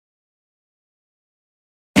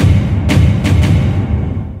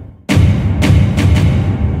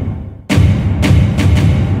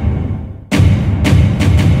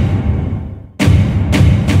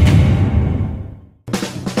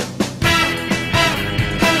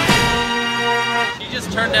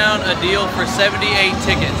just turned down a deal for 78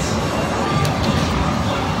 tickets.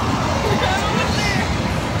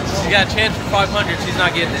 She's got a chance for 500. She's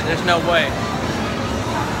not getting it. There's no way.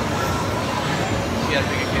 She got a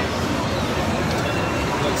bigger case.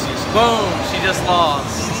 Boom! She just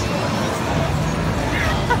lost.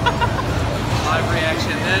 Live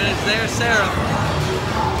reaction. And there's Sarah.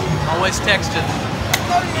 Always texting.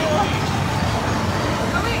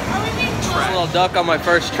 A little duck on my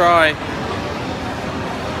first try.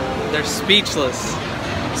 They're speechless.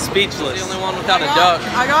 Speechless. The only one without a duck.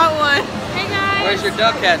 I got one. Hey guys. Where's your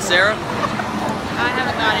duck at, Sarah? I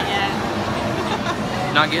haven't got it yet.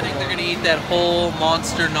 Not getting. They're gonna eat that whole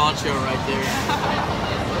monster nacho right there.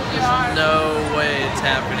 There's no way it's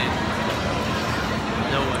happening.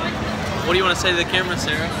 No way. What do you want to say to the camera,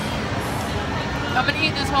 Sarah? I'm gonna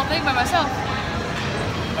eat this whole thing by myself.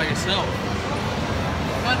 By yourself.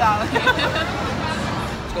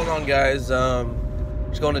 What's going on, guys?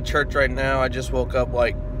 Just going to church right now. I just woke up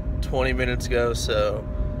like 20 minutes ago, so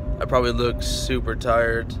I probably look super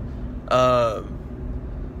tired.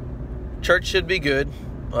 Church should be good.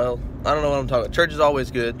 Well, I don't know what I'm talking about. Church is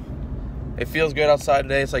always good. It feels good outside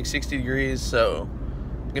today. It's like 60 degrees, so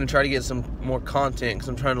I'm gonna try to get some more content because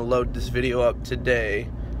I'm trying to load this video up today,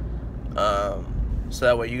 so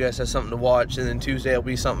that way you guys have something to watch, and then Tuesday will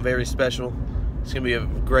be something very special. It's gonna be a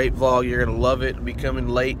great vlog. You're gonna love it. It'll be coming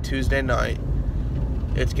late Tuesday night.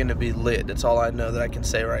 It's gonna be lit. That's all I know that I can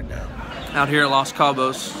say right now. Out here at Los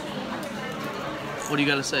Cabos. What do you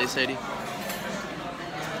gotta say, Sadie?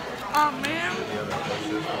 Oh man.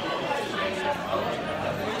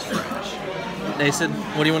 Nathan,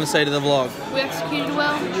 what do you want to say to the vlog? We executed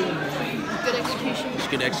well. Good execution. Just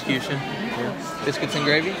good execution. Yeah. Biscuits and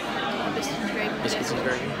gravy? Biscuits and gravy. Biscuits and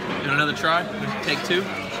gravy. You want another try? Take two?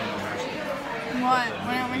 What?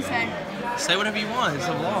 What do we say? Say whatever you want. It's a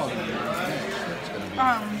vlog.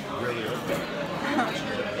 I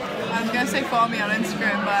was gonna say follow me on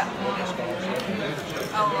Instagram, but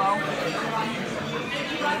oh well.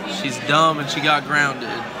 She's dumb and she got grounded.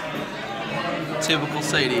 Typical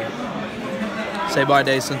Sadie. Say bye,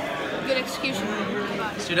 Dason. Good execution.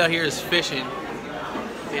 This dude out here is fishing,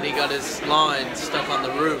 and he got his line stuck on the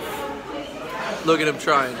roof. Look at him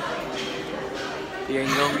trying. He ain't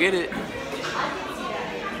gonna get it.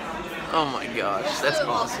 Oh my gosh, that's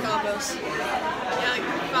awesome. Yeah, like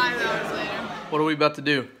 5 hours later. What are we about to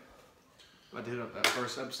do? I did that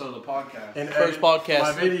first episode of the podcast. And first podcast.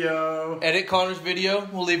 My video. Edit Connor's video.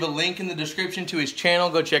 We'll leave a link in the description to his channel.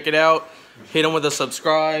 Go check it out. Hit him with a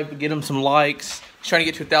subscribe. Get him some likes. He's trying to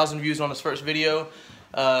get to 1,000 views on his first video.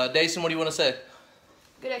 Dason, what do you want to say?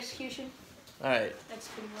 Good execution. All right.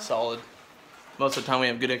 Executed well. Solid. Most of the time we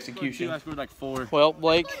have good execution. I scored like 4. Well,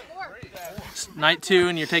 Blake, it's night 2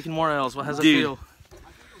 and you're taking more L's. How's it feel?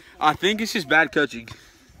 I think it's just bad coaching.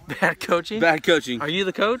 Bad coaching? Bad coaching. Are you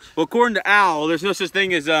the coach? Well, according to Al, there's no such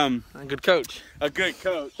thing as A good coach. a good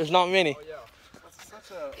coach. There's not many. Oh, yeah.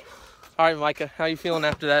 All right, Micah, how you feeling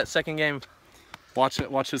after that second game? Watch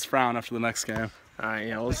his frown after the next game. All right,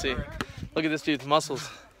 yeah, we'll see. Look at this dude's muscles.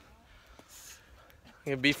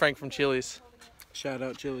 Yeah, B. Frank from Chili's. Shout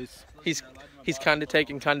out Chili's. He's kind of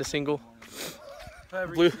taken, kind of single.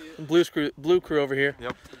 Blue crew over here.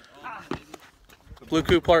 Yep. Blue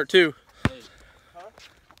crew part 2.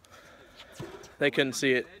 They couldn't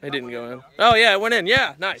see it. They didn't go in. Oh yeah, it went in.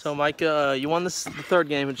 Yeah, nice. So Mike, you won the third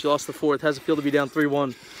game, and you lost the fourth. How's it feel to be down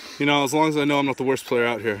 3-1? You know, as long as I know I'm not the worst player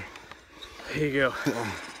out here. There you go.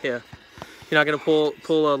 Yeah. You're not gonna pull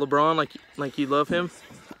LeBron like you love him?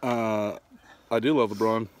 I do love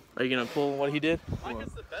LeBron. Are you gonna pull what he did? Mike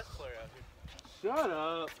is the best player out here. Shut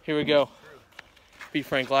up. Here we go. B.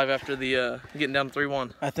 Frank live after the getting down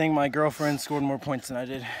 3-1. I think my girlfriend scored more points than I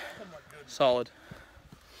did. Solid.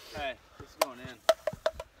 Hey, this is going in.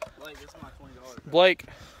 Blake, this is my $20. Blake.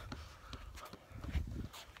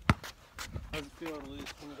 How's it feel to lose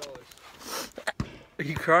 $20? Are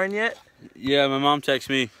you crying yet? Yeah, my mom texted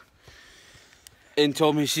me and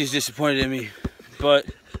told me she's disappointed in me, but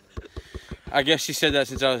I guess she said that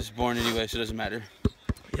since I was born anyway, so it doesn't matter.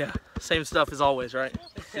 Yeah, same stuff as always, right?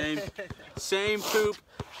 Same poop,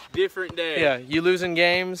 different day. Yeah, you losing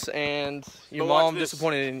games and your But watch mom this.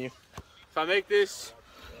 disappointed in you. If I make this,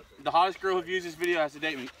 the hottest girl who views this video has to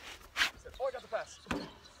date me. Oh, I got the pass.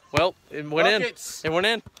 Well, it went Buckets. in. It went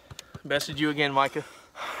in. Bested you again, Micah.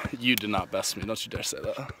 You did not best me. Don't you dare say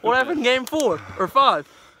that. What happened in game 4 or 5?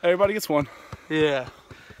 Everybody gets one. Yeah.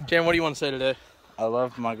 Jan, what do you want to say today? I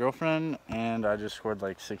love my girlfriend, and I just scored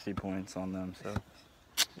like 60 points on them, so.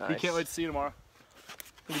 Nice. He can't wait to see you tomorrow.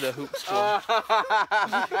 Look at the hoop score.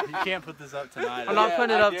 You can't put this up tonight. I'm not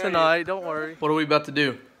putting it up tonight. Don't worry. What are we about to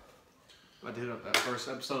do? I did that first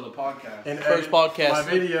episode of the podcast. And First edit podcast. My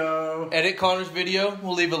video. Edit Connor's video.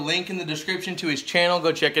 We'll leave a link in the description to his channel.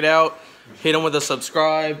 Go check it out. Hit him with a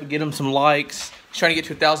subscribe. Get him some likes. He's trying to get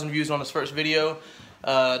to 1,000 views on his first video.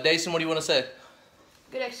 Dason, what do you want to say?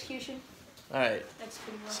 Good execution. All right.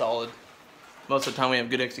 Executed well. Solid. Most of the time we have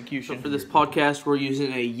good execution. So for this podcast, we're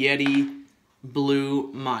using a Yeti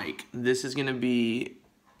Blue mic. This is going to be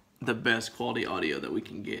the best quality audio that we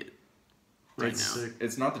can get right now.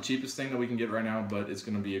 It's not the cheapest thing that we can get right now, but it's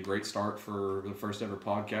going to be a great start for the first ever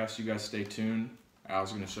podcast. You guys stay tuned.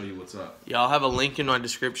 Al's going to show you what's up. Yeah, I'll have a link in my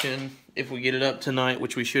description. If we get it up tonight,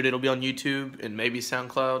 which we should, it'll be on YouTube and maybe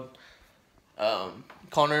SoundCloud.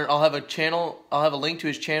 Connor, I'll have a link to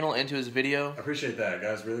his channel and to his video. I appreciate that,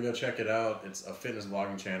 guys. Really go check it out. It's a fitness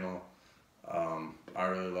vlogging channel. I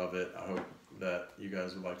really love it. I hope that you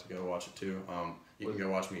guys would like to go watch it too. You can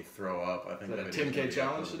go watch me throw up. I think Is that a 10K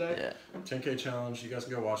challenge today? Yeah. 10K challenge. You guys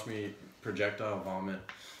can go watch me projectile vomit.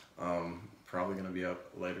 Probably gonna be up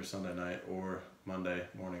later Sunday night or Monday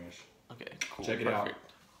morningish. Okay, cool. Check it out.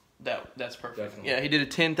 That's perfect. Definitely. Yeah, he did a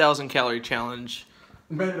 10,000 calorie challenge.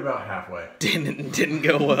 Made it about halfway. Didn't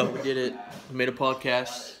go well. We did it. We made a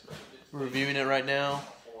podcast. We're reviewing it right now.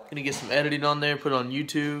 Gonna get some editing on there. Put it on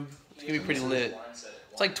YouTube. It's gonna be pretty lit.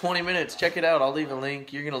 It's like 20 minutes. Check it out. I'll leave a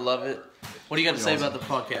link. You're gonna love it. What do you got to say about the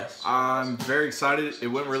podcast? I'm very excited. It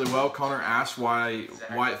went really well. Connor asked why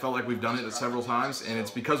it felt like we've done it several times, and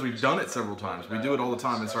it's because we've done it several times. We do it all the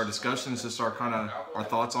time. It's our discussions, just our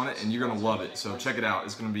thoughts on it, and you're gonna love it. So check it out.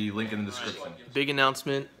 It's gonna be linked in the description. Big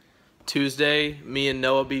announcement. Tuesday, me and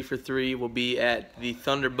Noah B for 3 will be at the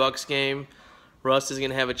Thunder Bucks game. Russ is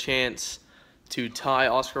gonna have a chance to tie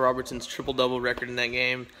Oscar Robertson's triple-double record in that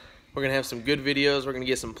game. We're gonna have some good videos. We're gonna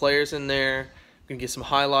get some players in there. We're gonna get some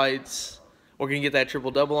highlights. We're gonna get that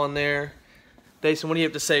triple-double on there. Dason, what do you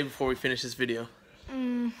have to say before we finish this video?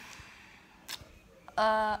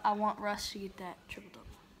 I want Russ to get that triple double.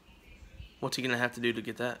 What's he gonna have to do to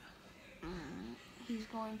get that? He's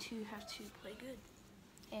going to have to play good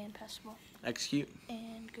and pass the ball Execute.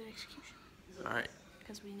 and good execution All right.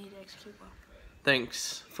 because we need to execute well.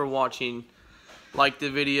 Thanks for watching. Like the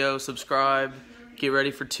video, subscribe. Get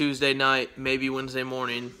ready for Tuesday night, maybe Wednesday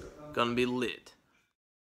morning. Gonna be lit.